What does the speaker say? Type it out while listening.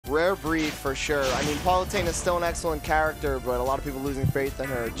Rare breed for sure. I mean, Palutena is still an excellent character, but a lot of people losing faith in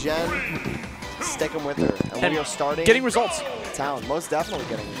her. Jen, sticking with her. And we are starting. Getting results. Town, most definitely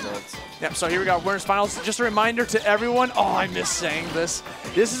getting results. Yep, so here we go, winners finals. Just a reminder to everyone, oh, I miss saying this.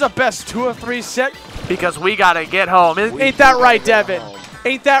 This is a best 2 of 3 set because we gotta get home. Ain't that right, Devin?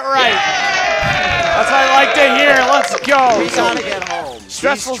 Ain't that right? Yeah. That's what I like to hear. Let's go. We gotta get home.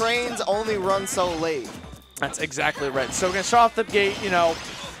 Stressful. These trains only run so late. That's exactly right. So we're gonna start off the gate, you know,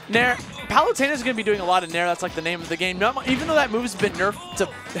 Nair. Palutena is going to be doing a lot of Nair. That's like the name of the game. Even though that move's been nerfed to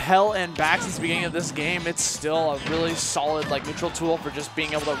hell and back since the beginning of this game, it's still a really solid like neutral tool for just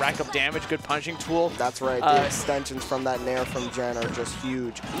being able to rack up damage, good punching tool. That's right. The extensions from that Nair from Jen are just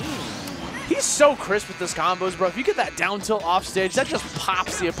huge. He's so crisp with his combos, bro. If you get that down tilt off stage, that just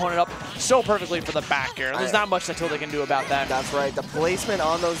pops the opponent up so perfectly for the back air. There's not much that Tilde can do about that. That's right. The placement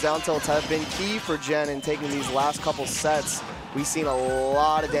on those down tilts have been key for Jen in taking these last couple sets. We've seen a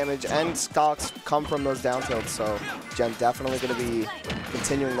lot of damage and stocks come from those down tilts, so Jen definitely going to be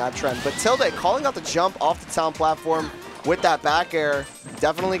continuing that trend. But Tilde calling out the jump off the town platform with that back air,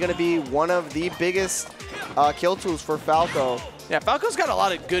 definitely going to be one of the biggest kill tools for Falco. Yeah, Falco's got a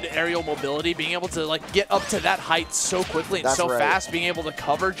lot of good aerial mobility, being able to like get up to that height so quickly and so fast, being able to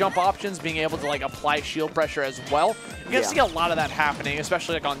cover jump options, being able to like apply shield pressure as well. You're gonna see a lot of that happening,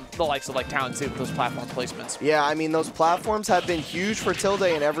 especially like on the likes of like Town 2 with those platform placements. Yeah, I mean those platforms have been huge for Tilde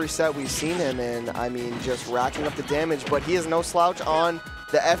in every set we've seen him in. I mean, just racking up the damage, but he is no slouch on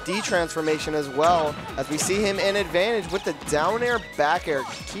the FD transformation as well, as we see him in advantage with the down air back air,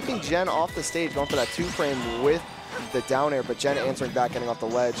 keeping Jen off the stage, going for that 2-frame with the down air, but Jen answering back, getting off the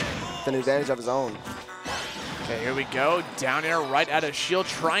ledge with an advantage of his own. Okay, here we go. Down air right at his shield,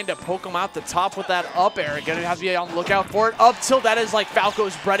 trying to poke him out the top with that up air. Gonna have to be on the lookout for it. Up tilt, that is like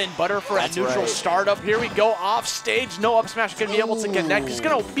Falco's bread and butter for a neutral startup. Here we go, off stage. No up smash gonna be able to connect. He's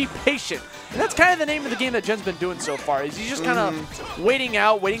gonna be patient. And that's kind of the name of the game that Jen's been doing so far, is he's just kind of waiting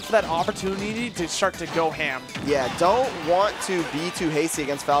out, waiting for that opportunity to start to go ham. Yeah, don't want to be too hasty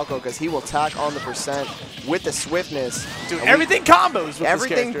against Falco because he will tack on the percent with the swiftness. Dude, everything combos with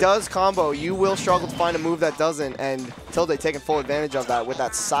everything does combo. You will struggle to find a move that doesn't, and Tilde taking full advantage of that with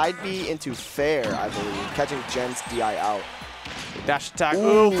that side B into fair, I believe, catching Jen's DI out. Dash attack.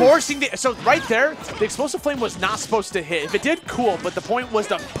 Ooh, forcing the... So right there, the explosive flame was not supposed to hit. If it did, cool, but the point was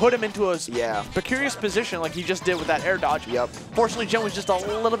to put him into a precarious position like he just did with that air dodge. Yep. Fortunately, Jen was just a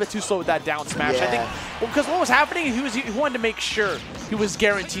little bit too slow with that down smash. I think, well, because what was happening, he wanted to make sure he was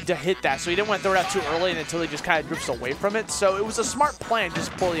guaranteed to hit that, so he didn't want to throw it out too early and until he just kind of drifts away from it. So it was a smart plan,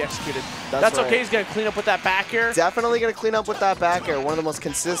 just poorly executed. That's okay. He's going to clean up with that back air. Definitely going to clean up with that back air. One of the most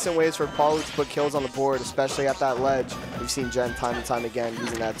consistent ways for Palu to put kills on the board, especially at that ledge. We've seen Jen time and time again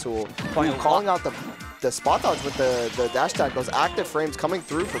using that tool. Calling out the spot dodge with the dash attack, those active frames coming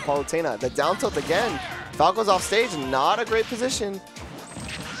through for Palutena. The down tilt again. Falco's off stage, not a great position.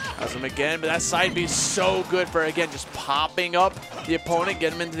 Has him again, but that side B is so good for, again, just popping up the opponent,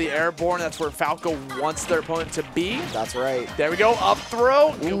 get him into the airborne. That's where Falco wants their opponent to be. That's right. There we go, up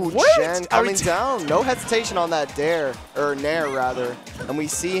throw. Ooh, Jen coming down. No hesitation on that Nair rather. And we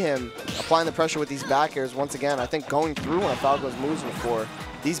see him applying the pressure with these back airs once again. I think going through one of Falco's moves before.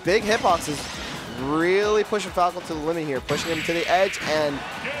 These big hitboxes really pushing Falco to the limit here, pushing him to the edge, and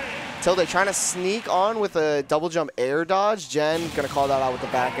Tilde trying to sneak on with a double jump air dodge. Jen gonna call that out with the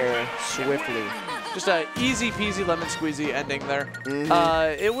back air swiftly. Just a easy peasy lemon squeezy ending there.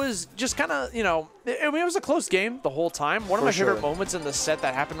 It was just kind of, you know, I mean, it was a close game the whole time. One of my favorite moments in the set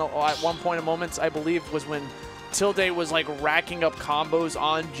that happened at one point in moments, I believe, was when Tilde was like racking up combos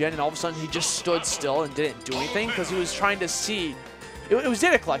on Jen, and all of a sudden he just stood still and didn't do anything because he was trying to see. It was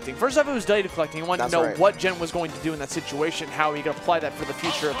data collecting. First off, it was data collecting. He wanted to know what Jen was going to do in that situation, how he could apply that for the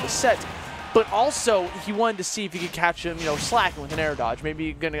future of the set. But also, he wanted to see if he could catch him, you know, slacking with an air dodge. Maybe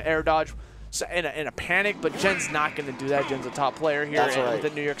you're going to air dodge in a panic, but Jen's not going to do that. Jen's a top player here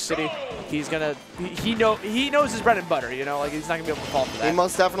in New York City. He's going to, he knows his bread and butter, you know, like he's not going to be able to fall for that. He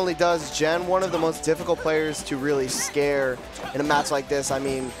most definitely does. Jen, one of the most difficult players to really scare in a match like this. I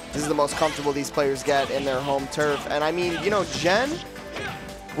mean, this is the most comfortable these players get in their home turf. And I mean, you know, Jen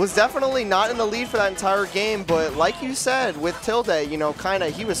was definitely not in the lead for that entire game, but like you said, with Tilde, you know,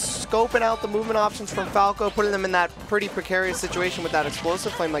 he was scoping out the movement options from Falco, putting them in that pretty precarious situation with that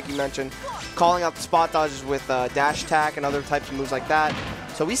explosive flame, like you mentioned, calling out the spot dodges with dash attack and other types of moves like that.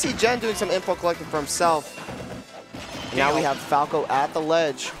 So we see Jen doing some info collecting for himself. Now we have Falco at the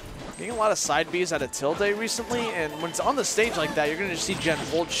ledge. Getting a lot of side Bs out of Tilde recently, and when it's on the stage like that, you're going to see Gen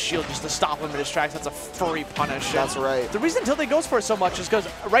hold shield just to stop him in his tracks. That's a free punish. That's right. The reason Tilde goes for it so much is because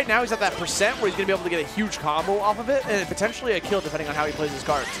right now he's at that percent where he's going to be able to get a huge combo off of it, and potentially a kill depending on how he plays his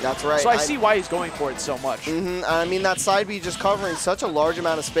cards. That's right. So I see why he's going for it so much. I mean, that side B just covering such a large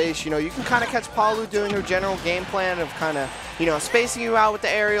amount of space. You know, you can kind of catch Palu doing her general game plan of kind of, you know, spacing you out with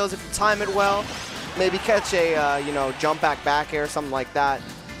the aerials if you time it well. Maybe catch a, you know, jump back air, something like that.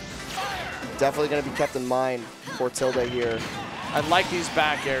 Definitely going to be kept in mind for Tilde here. I like these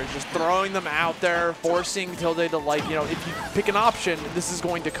back airs, just throwing them out there, forcing Tilde to, like, you know, if you pick an option, this is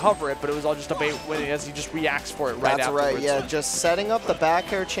going to cover it, but it was all just a bait as he just reacts for it right afterwards. That's right, yeah, just setting up the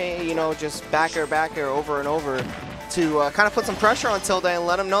back air chain, you know, just back air over and over to kind of put some pressure on Tilde and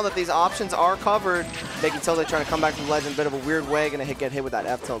let him know that these options are covered, making Tilde trying to come back from the ledge in a bit of a weird way, going to get hit with that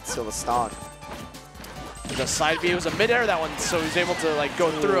F tilt to steal the stock. The side B was a mid-air, that one, so he's able to, like, go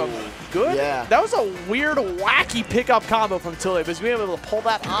through him. Good. Yeah. That was a weird, wacky pickup combo from Tilde, but being able to pull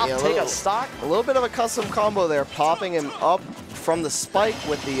that off, take a stock. A little bit of a custom combo there, popping him up from the spike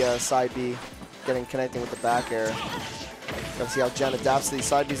with the side B, connecting with the back air. Gotta see how Gen adapts to these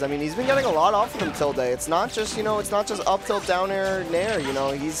side Bs. I mean, he's been getting a lot off of him Tilde. It's not just, you know, it's not just up tilt, down air, nair. You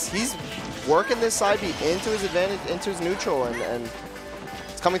know, he's working this side B into his advantage, into his neutral, and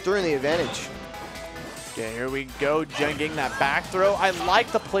it's coming through in the advantage. Okay, here we go. Gen getting that back throw. I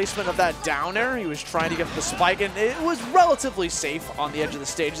like the placement of that down air. He was trying to get the spike, and it was relatively safe on the edge of the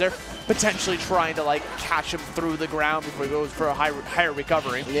stage there. Potentially trying to, like, catch him through the ground before he goes for a higher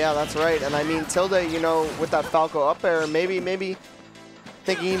recovery. Yeah, that's right. And I mean, Tilde, you know, with that Falco up air, maybe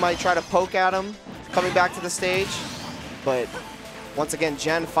thinking he might try to poke at him coming back to the stage. But once again,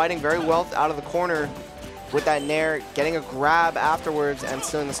 Gen fighting very well out of the corner with that nair, getting a grab afterwards, and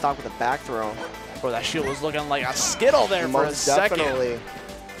stealing the stock with a back throw. Boy, that shield was looking like a skittle there for a second. Definitely.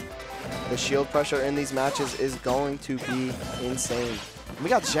 The shield pressure in these matches is going to be insane. We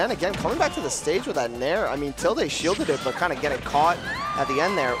got Gen again coming back to the stage with that nair. I mean, Tilde shielded it, but kind of getting caught at the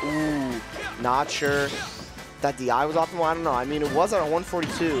end there. Ooh, not sure that DI was optimal. I don't know. I mean, it was at a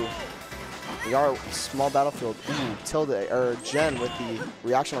 142. We are small battlefield. Ooh, Tilde, or Gen with the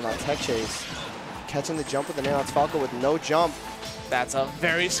reaction on that tech chase. Catching the jump with the nair. That's Falco with no jump. That's a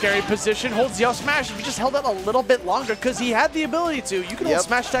very scary position. Holds the up smash. If you just held that a little bit longer, because he had the ability to. You can hold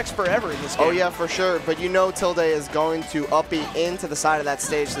smash attacks forever in this game. Oh, yeah, for sure. But you know Tilde is going to uppy into the side of that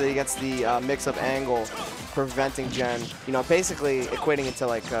stage so that he gets the mix-up angle, preventing Gen. You know, basically equating it to,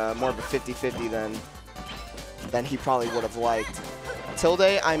 like, more of a 50-50 than he probably would have liked.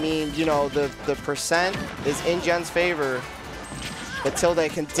 Tilde, I mean, you know, the percent is in Gen's favor, but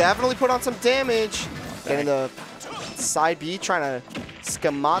Tilde can definitely put on some damage. Getting the side B, trying to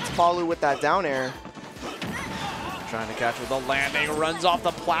scamat Palu with that down air. Trying to catch with the landing, runs off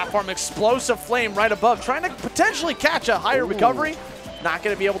the platform, explosive flame right above, trying to potentially catch a higher recovery. Not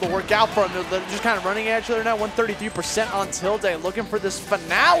going to be able to work out for him. They're just kind of running at each other now. 133% on Tilde, looking for this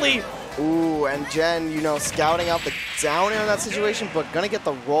finale. Ooh, and Gen, you know, scouting out the down air in that situation, but going to get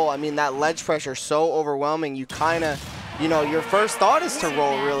the roll. I mean, that ledge pressure so overwhelming. You kind of, you know, your first thought is to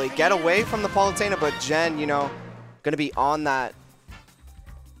roll, really. Get away from the Palutena, but Gen, you know, going to be on that.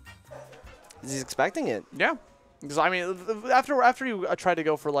 He's expecting it. Yeah. Because, I mean, after you tried to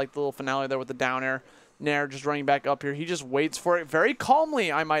go for, like, the little finale there with the down air, Nair just running back up here, he just waits for it very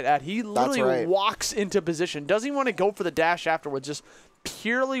calmly, I might add. He literally walks into position. Doesn't even want to go for the dash afterwards. Just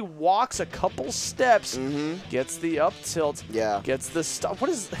purely walks a couple steps, gets the up tilt, gets the stuff.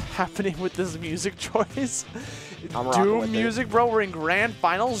 What is happening with this music choice? Doom music, bro. We're in grand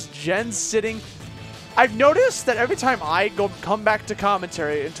finals. Gen's sitting. I've noticed that every time I come back to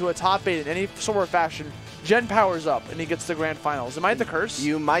commentary into a top 8 in any sort of fashion, Gen powers up and he gets the grand finals. Am I the curse?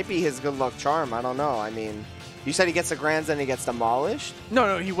 You might be his good luck charm. I don't know. I mean, you said he gets the grands and he gets demolished?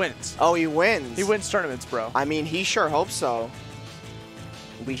 No, he wins. Oh, he wins. He wins tournaments, bro. I mean, he sure hopes so.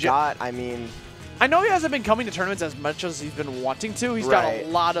 I mean, I know he hasn't been coming to tournaments as much as he's been wanting to. He's got a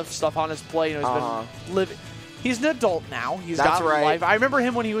lot of stuff on his plate. You know, he's been living. He's an adult now. He's got life. I remember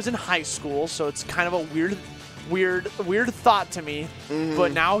him when he was in high school, so it's kind of a weird thought to me.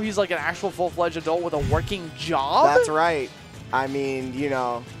 But now he's like an actual full-fledged adult with a working job. That's right. I mean, you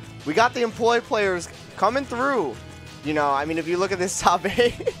know, we got the employed players coming through. You know, I mean, if you look at this top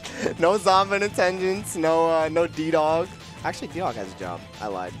 8, no Zomba in attendance, no D-Dog. Actually, D-Dog has a job. I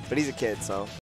lied. But he's a kid, so.